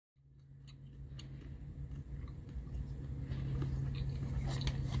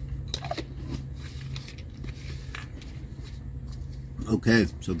Okay,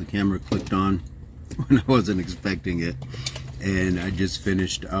 so the camera clicked on when I wasn't expecting it, and I just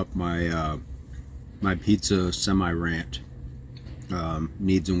finished up my my pizza semi-rant.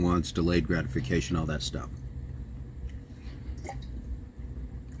 Needs and wants, delayed gratification, all that stuff.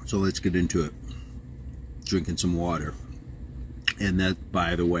 So let's get into it. Drinking some water. And that,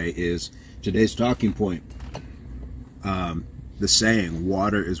 by the way, is today's talking point. The saying,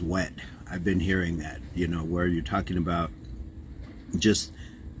 water is wet. I've been hearing that, you know, where you're talking about just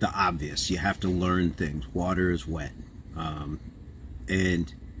the obvious. You have to learn things. Water is wet.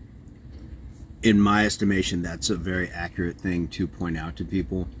 And in my estimation, that's a very accurate thing to point out to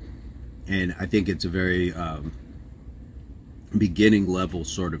people. And I think it's a very beginning level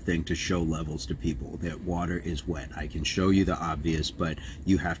sort of thing to show levels to people that water is wet. I can show you the obvious, but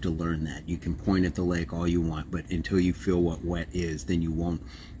you have to learn that. You can point at the lake all you want, but until you feel what wet is, then you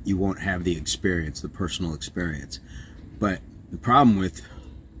won't have the experience, the personal experience. But the problem with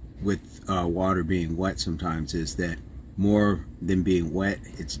water being wet sometimes is that more than being wet,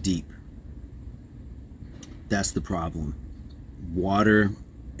 it's deep. That's the problem. Water,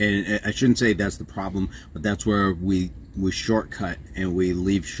 and I shouldn't say that's the problem, but that's where we shortcut and we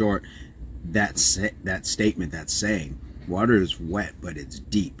leave short that statement, that saying. Water is wet, but it's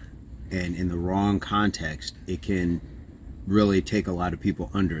deep, and in the wrong context, it can really take a lot of people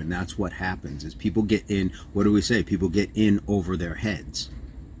under. And that's what happens is people get in, what do we say? People get in over their heads.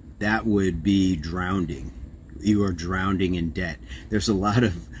 That would be drowning. You are drowning in debt. There's a lot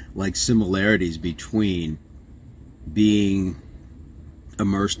of like similarities between being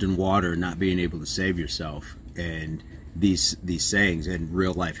immersed in water, not being able to save yourself, and these sayings and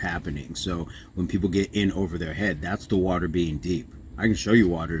real life happening. So when people get in over their head, that's the water being deep. I can show you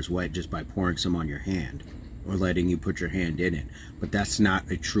water is wet just by pouring some on your hand or letting you put your hand in it, but that's not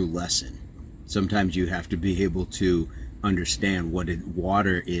a true lesson. Sometimes you have to be able to understand what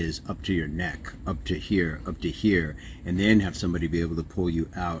water is up to your neck, up to here, and then have somebody be able to pull you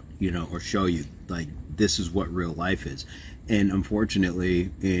out, you know, or show you like this is what real life is. And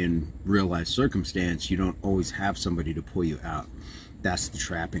unfortunately, in real life circumstance, you don't always have somebody to pull you out. That's the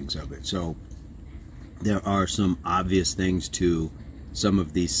trappings of it. So there are some obvious things to some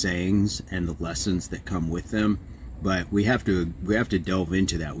of these sayings and the lessons that come with them, but we have to delve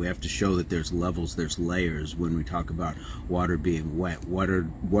into that. We have to show that there's levels, there's layers when we talk about water being wet. What are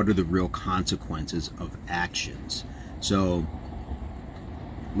the real consequences of actions? So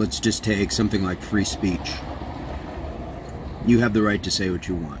let's just take something like free speech. You have the right to say what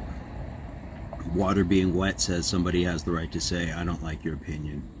you want. Water being wet says somebody has the right to say, I don't like your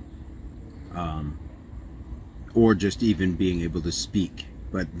opinion. Or just even being able to speak.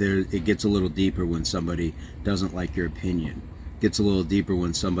 But it gets a little deeper when somebody doesn't like your opinion. It gets a little deeper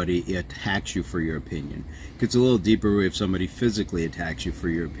when somebody attacks you for your opinion. It gets a little deeper if somebody physically attacks you for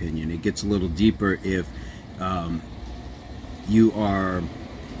your opinion. It gets a little deeper if you are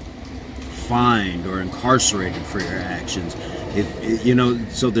fined or incarcerated for your actions. If you know,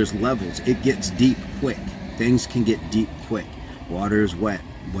 so there's levels. It gets deep quick. Things can get deep quick. Water is wet.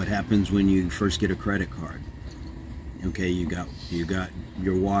 What happens when you first get a credit card? Okay, you got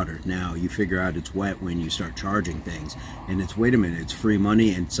your water. Now you figure out it's wet when you start charging things, and it's, wait a minute, it's free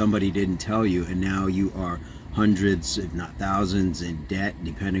money and somebody didn't tell you, and now you are hundreds if not thousands in debt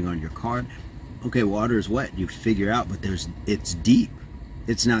depending on your card. Okay, water is wet, you figure out, but it's deep.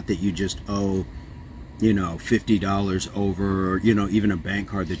 It's not that you just owe, you know, $50 over, or, you know, even a bank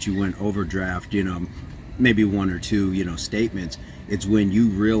card that you went overdraft, you know, maybe one or two, you know, statements. It's when you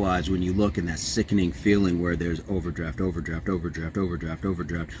realize, when you look in that sickening feeling where there's overdraft, overdraft, overdraft, overdraft,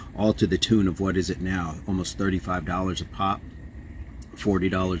 overdraft, all to the tune of, what is it now? Almost $35 a pop,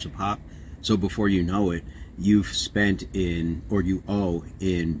 $40 a pop. So before you know it, you've spent in, or you owe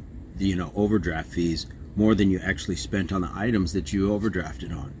in, you know, overdraft fees more than you actually spent on the items that you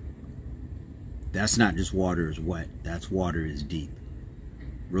overdrafted on. That's not just water is wet. That's water is deep.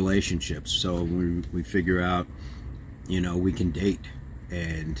 Relationships. So we figure out, you know, we can date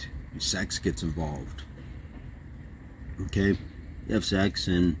and sex gets involved. Okay, you have sex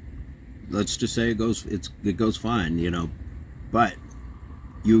and let's just say it goes fine, you know, but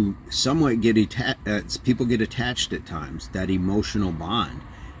you somewhat get attached. People get attached at times, that emotional bond,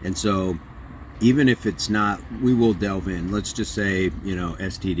 and so even if it's not, we will delve in. Let's just say, you know,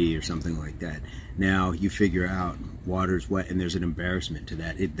 STD or something like that. Now you figure out water's wet and there's an embarrassment to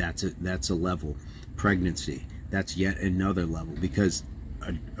that. That's a level. Pregnancy, that's yet another level, because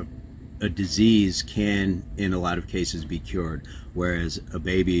a disease can, in a lot of cases, be cured, whereas a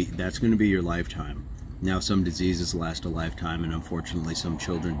baby, that's going to be your lifetime. Now, some diseases last a lifetime, and unfortunately some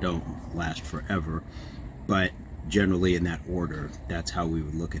children don't last forever, but generally in that order, that's how we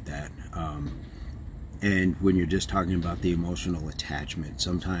would look at that. And when you're just talking about the emotional attachment,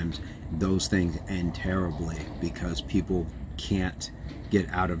 sometimes those things end terribly because people can't get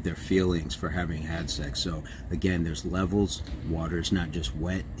out of their feelings for having had sex. So again, there's levels. Water is not just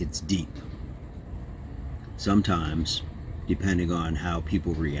wet, it's deep. Sometimes, depending on how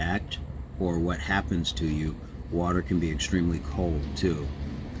people react or what happens to you, water can be extremely cold too.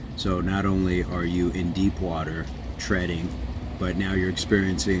 So not only are you in deep water treading, but now you're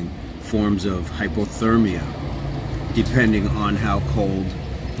experiencing forms of hypothermia depending on how cold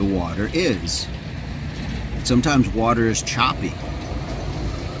the water is. Sometimes water is choppy.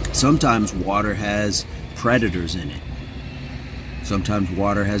 Sometimes water has predators in it. Sometimes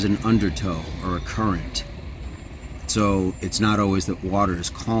water has an undertow or a current. So it's not always that water is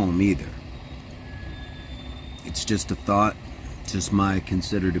calm either. It's just a thought, just my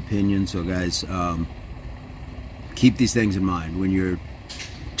considered opinion. So guys, keep these things in mind when you're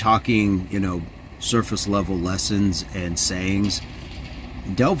talking, surface level lessons and sayings.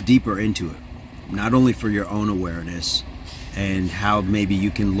 Delve deeper into it, not only for your own awareness and how maybe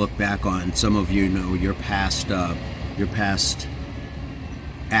you can look back on some of your past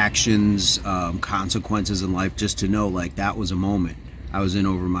actions, consequences in life, just to know, like, that was a moment I was in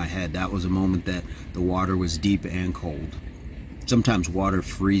over my head. That was a moment that the water was deep and cold. Sometimes water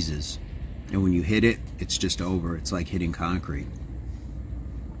freezes, and when you hit it, it's just over. It's like hitting concrete.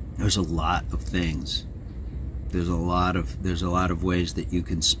 There's a lot of things. There's a lot of ways that you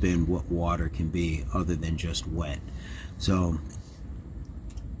can spin what water can be other than just wet. So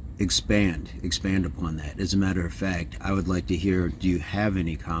expand upon that. As a matter of fact, I would like to hear, do you have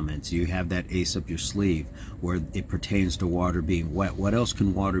any comments? Do you have that ace up your sleeve where it pertains to water being wet? What else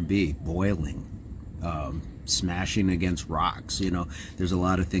can water be? Boiling, smashing against rocks. There's a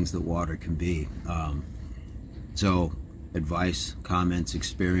lot of things that water can be. So advice, comments,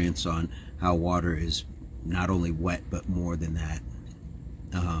 experience on how water is not only wet but more than that.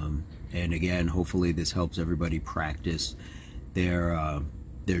 And again, hopefully this helps everybody practice their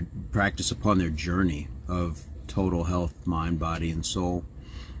practice upon their journey of total health, mind, body, and soul.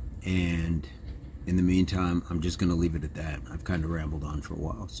 And in the meantime, I'm just going to leave it at that. I've kind of rambled on for a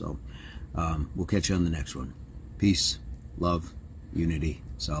while, so we'll catch you on the next one. Peace, love, unity,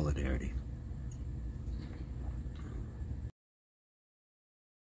 solidarity.